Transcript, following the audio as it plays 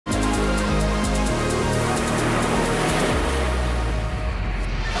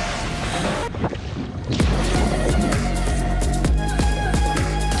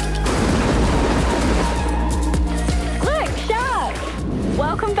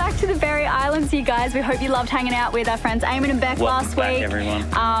back to the Berry Islands, you guys. We hope you loved hanging out with our friends Eamon and Beck last week. Everyone.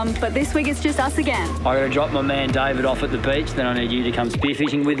 But this week it's just us again. I gotta drop my man David off at the beach, then I need you to come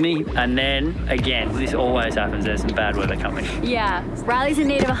spearfishing with me, and then again, this always happens, there's some bad weather coming. Yeah, Riley's in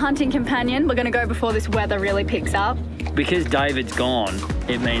need of a hunting companion. We're gonna go before this weather really picks up. Because David's gone,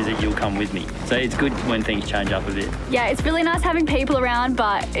 it means that you'll come with me. So it's good when things change up a bit. Yeah, it's really nice having people around,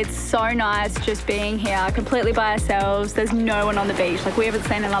 but it's so nice just being here completely by ourselves. There's no one on the beach. Like, we haven't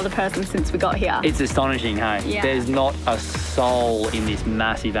seen another person since we got here. It's astonishing, hey? Yeah. There's not a soul in this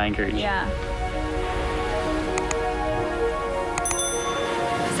massive anchorage. Yeah.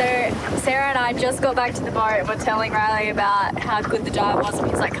 So Sarah and I just got back to the boat and we're telling Riley about how good the dive was, and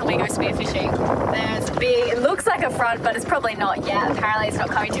he's like, can we go spearfishing? There's a big, it looks like a front, but it's probably not yet. Apparently it's not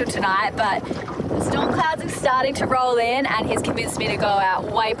coming till tonight, but the storm clouds are starting to roll in and he's convinced me to go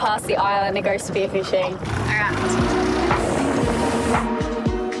out way past the island and go spearfishing. All right.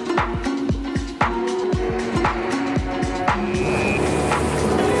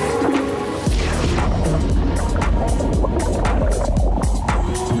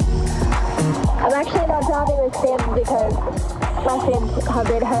 I'm actually not diving with fins because my fins have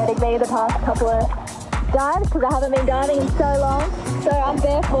been hurting me the past couple of dives because I haven't been diving in so long. So I'm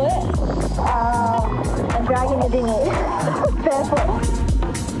barefoot and dragging the dinghy barefoot.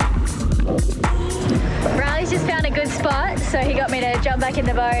 Riley's just found a good spot, so he got me to jump back in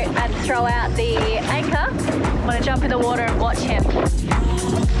the boat and throw out the anchor. I'm gonna jump in the water and watch him.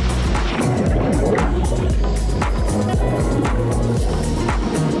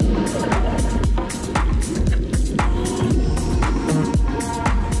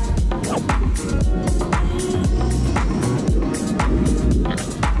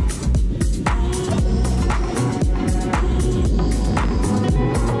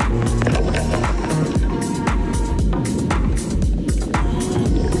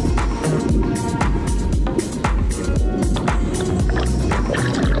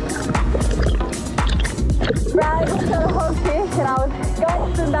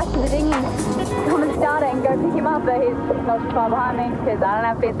 Not too far behind me because I don't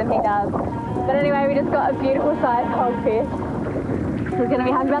have fins and he does. But anyway, we just got a beautiful sized hogfish. He's going to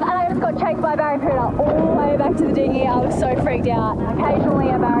be happy about that. And I just got chased by a barracuda all the way back to the dinghy. I was so freaked out. Occasionally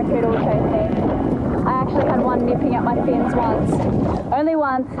a barracuda will chase me. I actually had one nipping at my fins once. Only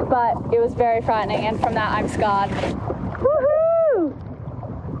once, but it was very frightening, and from that I'm scarred. Woohoo!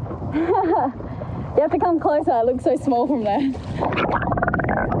 You have to come closer, it looks so small from there.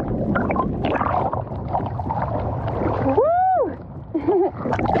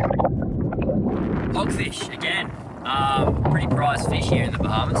 Hogfish again. Pretty prized fish here in the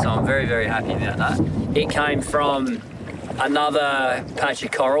Bahamas, so I'm very, very happy about that. It came from another patch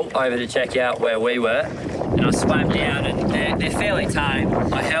of coral over to check out where we were, and I swam down, and they're fairly tame.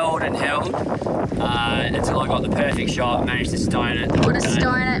 I held and held until I got the perfect shot, managed to stone it. What does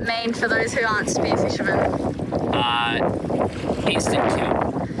stone it mean for those who aren't spear fishermen? Instant kill.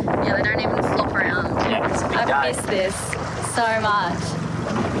 Yeah, they don't even flop around. Yeah, it's a big day. I've missed this so much.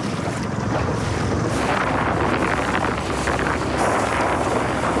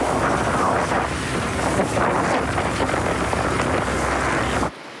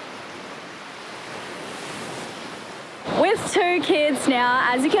 With 2 kids now,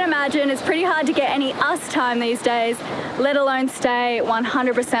 as you can imagine, it's pretty hard to get any us time these days, let alone stay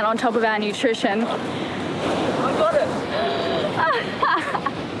 100% on top of our nutrition. I got it.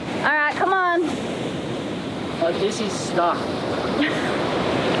 All right, come on. Oh, this is stuck.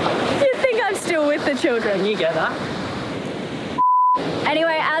 You think I'm still with the children? Can you get that?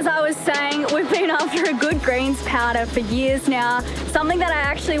 Anyway, as I was saying, we've been after a good greens powder for years now. Something that I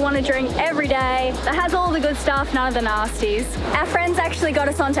actually want to drink every day, that has all the good stuff, none of the nasties. Our friends actually got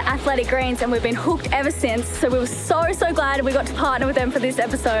us onto Athletic Greens and we've been hooked ever since, so we were so glad we got to partner with them for this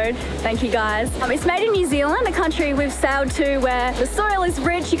episode. Thank you guys. It's made in New Zealand, a country we've sailed to where the soil is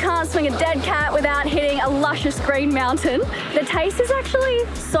rich, you can't swing a dead cat without hitting a luscious green mountain. The taste is actually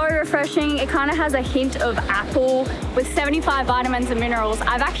so refreshing. It kind of has a hint of apple with 75 vitamins and minerals.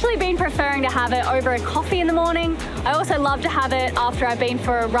 I've actually been preferring to have it over a coffee in the morning. I also love to have it after I've been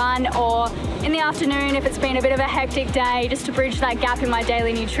for a run or in the afternoon if it's been a bit of a hectic day, just to bridge that gap in my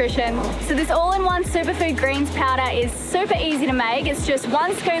daily nutrition. So this all-in-one superfood greens powder is super easy to make. It's just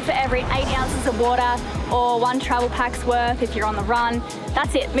 1 scoop for every 8 ounces of water, or 1 travel pack's worth if you're on the run.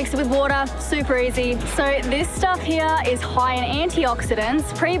 That's it, mix it with water, super easy. So this stuff here is high in antioxidants,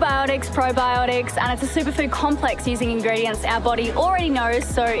 prebiotics, probiotics, and it's a superfood complex using ingredients our body already knows,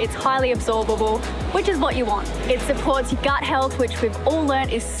 so it's highly absorbable, which is what you want. It supports your gut health, which we've all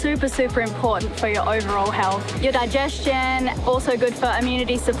learnt is super, super important for your overall health. Your digestion, also good for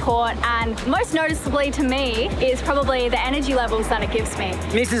immunity support, and most noticeably to me is probably the energy levels that it gives me.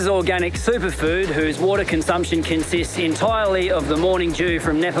 Mrs. Organic Superfood, whose water consumption consists entirely of the morning dew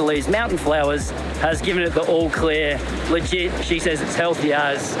from Nepalese mountain flowers, has given it the all clear. Legit, she says it's healthy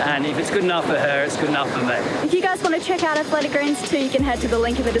as, and if it's good enough for her, it's good enough for me. If you guys want to check out Athletic Greens too, you can head to the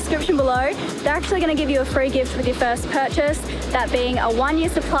link in the description below. They're actually going to give you a free gift with your first purchase, that being a 1-year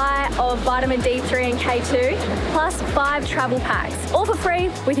supply of vitamin D3 and K2, plus 5 travel packs, all for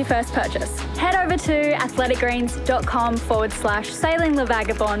free with your first purchase. Head over to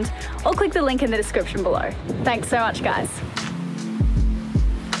athleticgreens.com/SailingTheVagabond or click the link in the description below. Thanks so much, guys.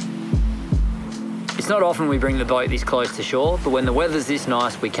 It's not often we bring the boat this close to shore, but when the weather's this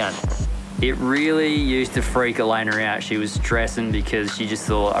nice, we can. It really used to freak Elena out. She was stressing because she just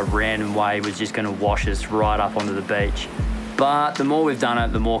thought a random wave was just going to wash us right up onto the beach. But the more we've done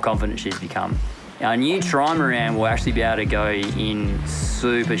it, the more confident she's become. Our new trimaran will actually be able to go in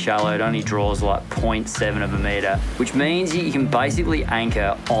super shallow. It only draws like 0.7 of a metre, which means you can basically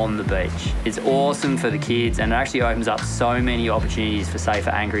anchor on the beach. It's awesome for the kids, and it actually opens up so many opportunities for safer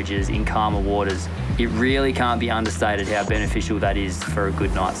anchorages in calmer waters. It really can't be understated how beneficial that is for a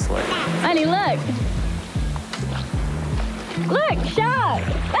good night's sleep. Annie, look! Look, shark!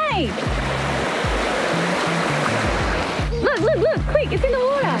 Hey! Look, quick, it's in the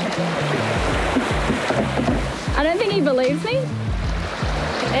water! I don't think he believes me.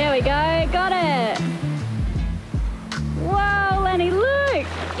 There we go, got it. Whoa, Lenny, look.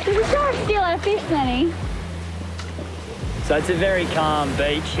 Did the shark steal our fish, Lenny? So it's a very calm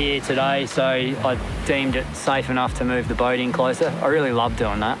beach here today, so I deemed it safe enough to move the boat in closer. I really love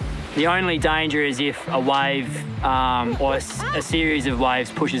doing that. The only danger is if a wave or a series of waves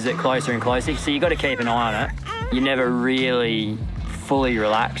pushes it closer and closer, so you've got to keep an eye on it. You're never really fully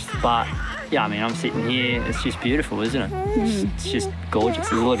relaxed, but yeah, I mean, I'm sitting here, it's just beautiful, isn't it? It's just gorgeous.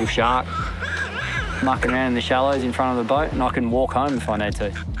 There's a little shark mucking around in the shallows in front of the boat, and I can walk home if I need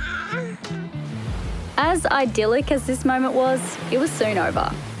to. As idyllic as this moment was, it was soon over.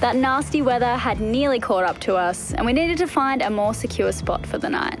 That nasty weather had nearly caught up to us, and we needed to find a more secure spot for the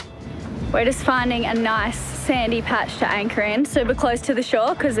night. We're just finding a nice sandy patch to anchor in, super close to the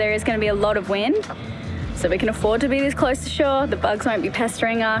shore, because there is going to be a lot of wind. So we can afford to be this close to shore, the bugs won't be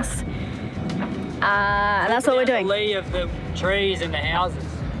pestering us. And that's what we're doing. The lee of the trees and the houses.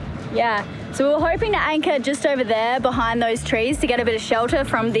 Yeah, so we were hoping to anchor just over there behind those trees to get a bit of shelter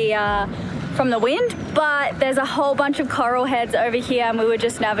from the wind, but there's a whole bunch of coral heads over here and we were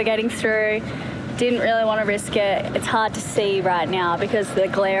just navigating through. Didn't really want to risk it. It's hard to see right now because of the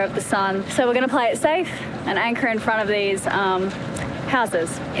glare of the sun. So we're going to play it safe and anchor in front of these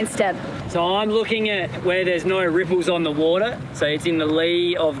houses instead. So I'm looking at where there's no ripples on the water. So it's in the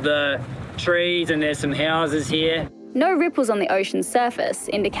lee of the trees and there's some houses here. No ripples on the ocean's surface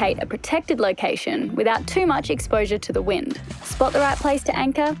indicate a protected location without too much exposure to the wind. Spot the right place to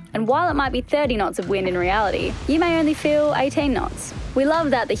anchor, and while it might be 30 knots of wind in reality, you may only feel 18 knots. We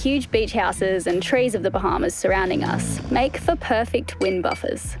love that the huge beach houses and trees of the Bahamas surrounding us make for perfect wind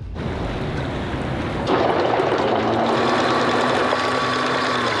buffers.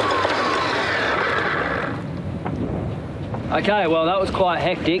 Okay, well that was quite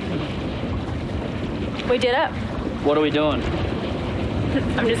hectic. We did it. What are we doing?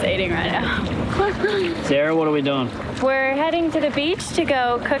 I'm just eating right now. Sarah, what are we doing? We're heading to the beach to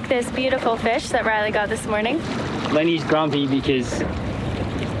go cook this beautiful fish that Riley got this morning. Lenny's grumpy because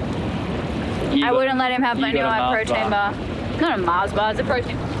I wouldn't let him have my new protein bar. Not a Mars bar, it's a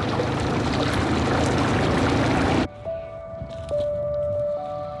protein bar.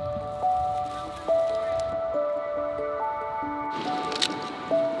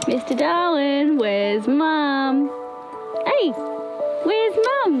 Mr. Darwin, where's Mum? Hey, where's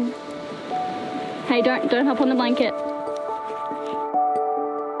Mum? Hey, don't hop on the blanket.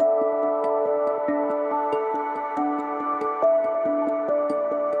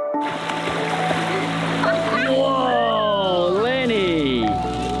 Whoa, Lenny!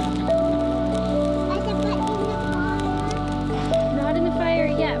 Not in the fire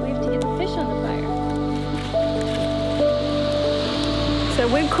yet. We have to get the fish on the fire. So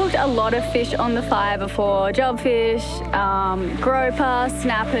we've cooked a lot of fish on the fire before. Jobfish, grouper,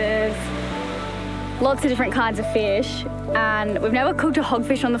 snappers. lots of different kinds of fish, and we've never cooked a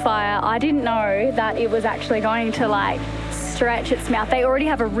hogfish on the fire. I didn't know that it was actually going to like stretch its mouth. They already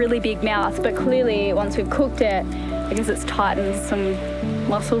have a really big mouth, but clearly once we've cooked it, I guess it's tightened some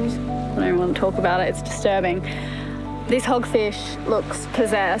muscles. I don't even want to talk about it, it's disturbing. This hogfish looks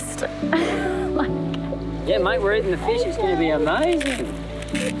possessed. Yeah, mate, we're eating the fish. It's going to be amazing.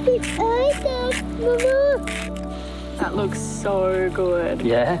 That looks so good.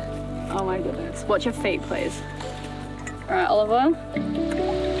 Yeah. Oh my goodness. Watch your feet, please. All right, Oliver.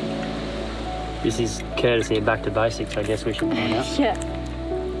 This is courtesy of Back to Basics, I guess we should point out. Yeah.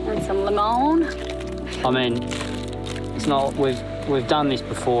 And some lemon. I mean, it's not, we've done this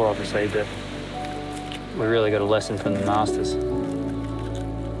before, obviously, but we really got a lesson from the masters.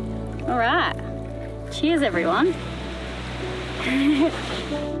 All right. Cheers, everyone.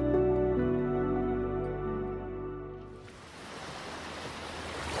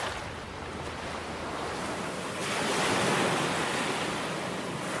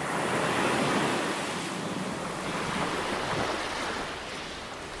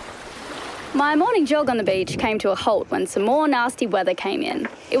 My morning jog on the beach came to a halt when some more nasty weather came in.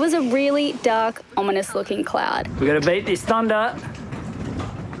 It was a really dark, ominous-looking cloud. We got to beat this thunder.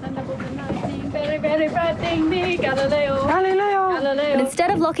 But instead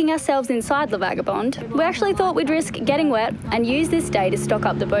of locking ourselves inside the Vagabond, we actually thought we'd risk getting wet and use this day to stock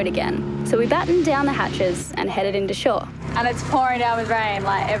up the boat again. So we battened down the hatches and headed into shore. And it's pouring down with rain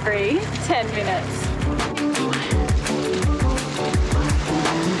like every 10 minutes.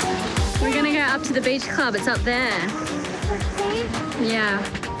 We're gonna go up to the beach club, it's up there. Yeah.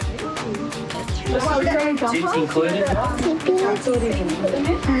 Tips included.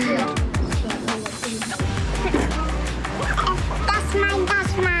 That's mine.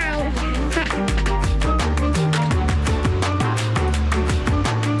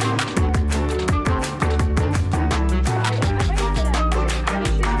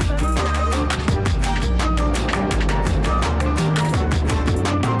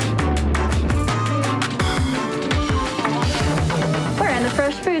 We're in the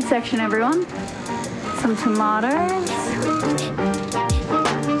fresh food section, everyone. Some tomatoes.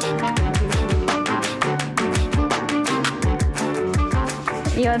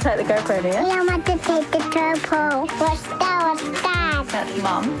 You want to take the GoPro, do you? I want to take the GoPro. What's that? What's that? That's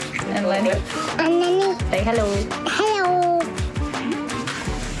Mum and Lenny. And Lenny. Say hello. Hello.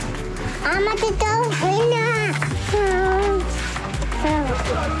 I'm at the dolphin.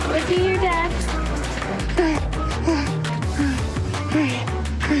 Look at your dad.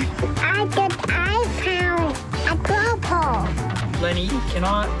 I found a GoPro. Lenny, can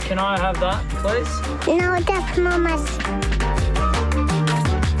I have that, please? No, that's Mama's.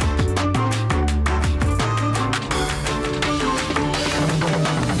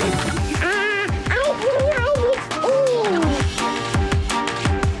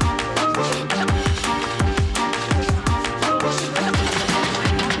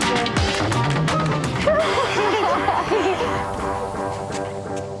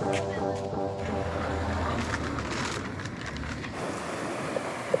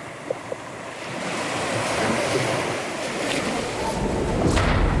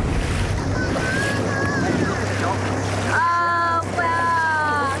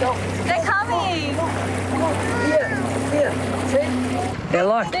 They're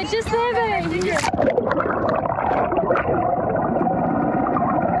like. They're just there, babe.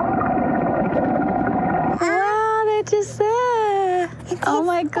 Wow, they're just there. Oh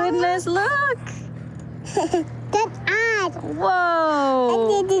my goodness, look. That's odd.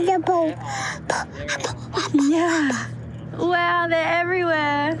 Whoa. This is a boat. Yeah. Wow, they're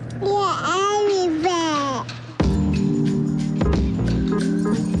everywhere. Yeah, everywhere.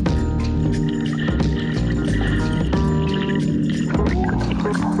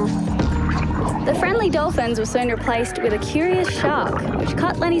 The friendly dolphins were soon replaced with a curious shark, which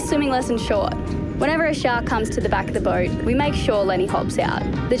cut Lenny's swimming lesson short. Whenever a shark comes to the back of the boat, we make sure Lenny hops out.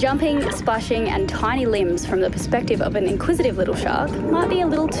 The jumping, splashing, and tiny limbs from the perspective of an inquisitive little shark might be a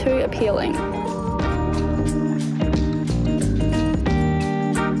little too appealing.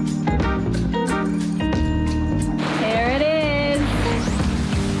 Here it is.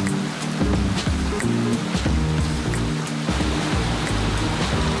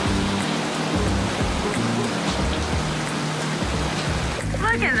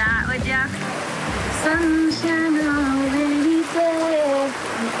 Look at that, would ya? Sunshine already there.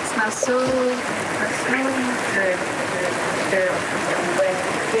 It smells so good.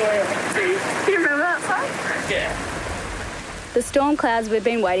 Do you remember that song? Yeah. The storm clouds we'd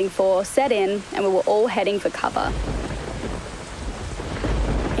been waiting for set in and we were all heading for cover.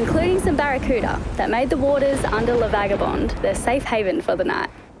 including some barracuda that made the waters under La Vagabond their safe haven for the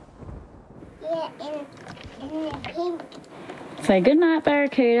night. Yeah, in the pink. Say good night,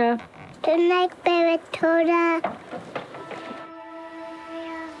 barracuda. Good night, barracuda.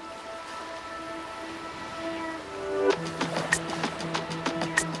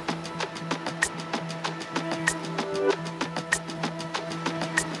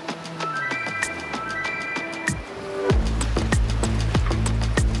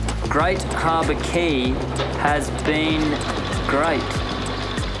 Great Harbour Quay has been great.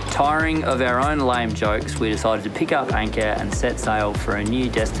 Tiring of our own lame jokes, we decided to pick up anchor and set sail for a new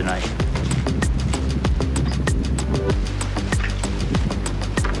destination.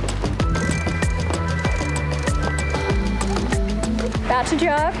 About to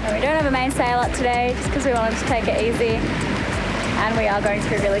drop, and we don't have a mainsail up today just because we wanted to take it easy. And we are going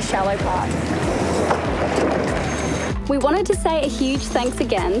through really shallow parts. We wanted to say a huge thanks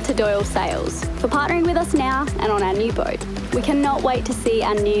again to Doyle Sails for partnering with us now and on our new boat. We cannot wait to see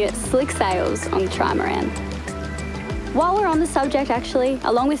our new slick sails on the trimaran. While we're on the subject actually,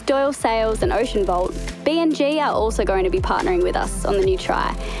 along with Doyle Sails and Ocean Vault, B&G are also going to be partnering with us on the new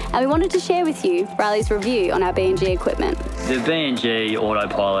Tri, and we wanted to share with you Riley's review on our B&G equipment. The B&G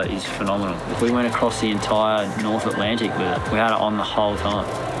autopilot is phenomenal. We went across the entire North Atlantic with it. We had it on the whole time.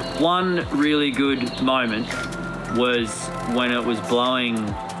 One really good moment was when it was blowing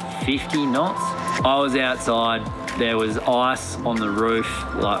 50 knots. I was outside, there was ice on the roof,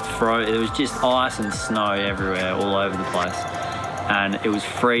 there was just ice and snow everywhere, all over the place. And it was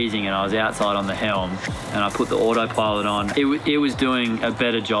freezing and I was outside on the helm and I put the autopilot on. It was doing a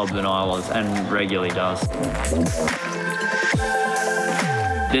better job than I was and regularly does.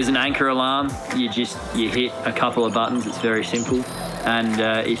 There's an anchor alarm. You hit a couple of buttons, it's very simple. And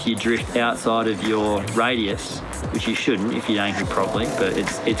if you drift outside of your radius, which you shouldn't if you anchor properly, but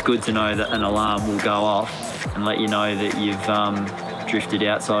it's good to know that an alarm will go off and let you know that you've drifted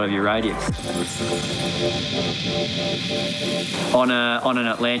outside of your radius. On an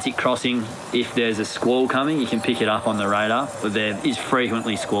Atlantic crossing, if there's a squall coming, you can pick it up on the radar, but there is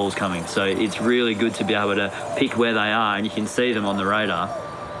frequently squalls coming, so it's really good to be able to pick where they are and you can see them on the radar.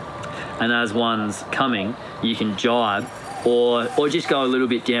 And as one's coming, you can jibe or just go a little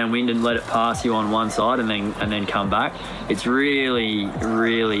bit downwind and let it pass you on one side and then come back. It's really,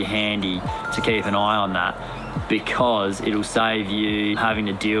 really handy to keep an eye on that because it'll save you having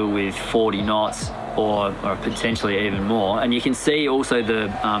to deal with 40 knots or potentially even more. And you can see also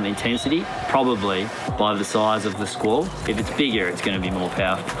the intensity, probably by the size of the squall. If it's bigger, it's going to be more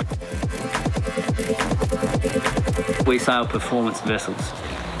powerful. We sail performance vessels.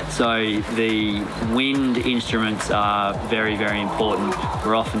 So the wind instruments are very, very important.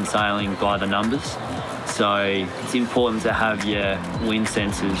 We're often sailing by the numbers. So it's important to have your wind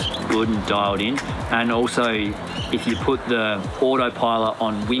sensors good and dialed in. And also, if you put the autopilot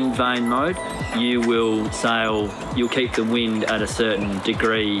on wind vane mode, you'll keep the wind at a certain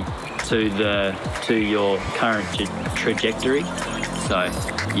degree to your current trajectory. So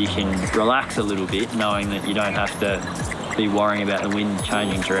you can relax a little bit knowing that you don't have to be worrying about the wind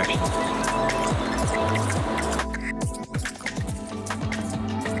changing direction.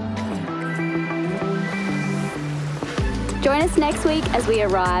 Join us next week as we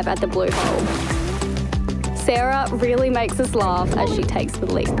arrive at the Blue Hole. Sarah really makes us laugh as she takes the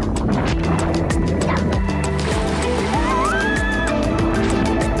leap.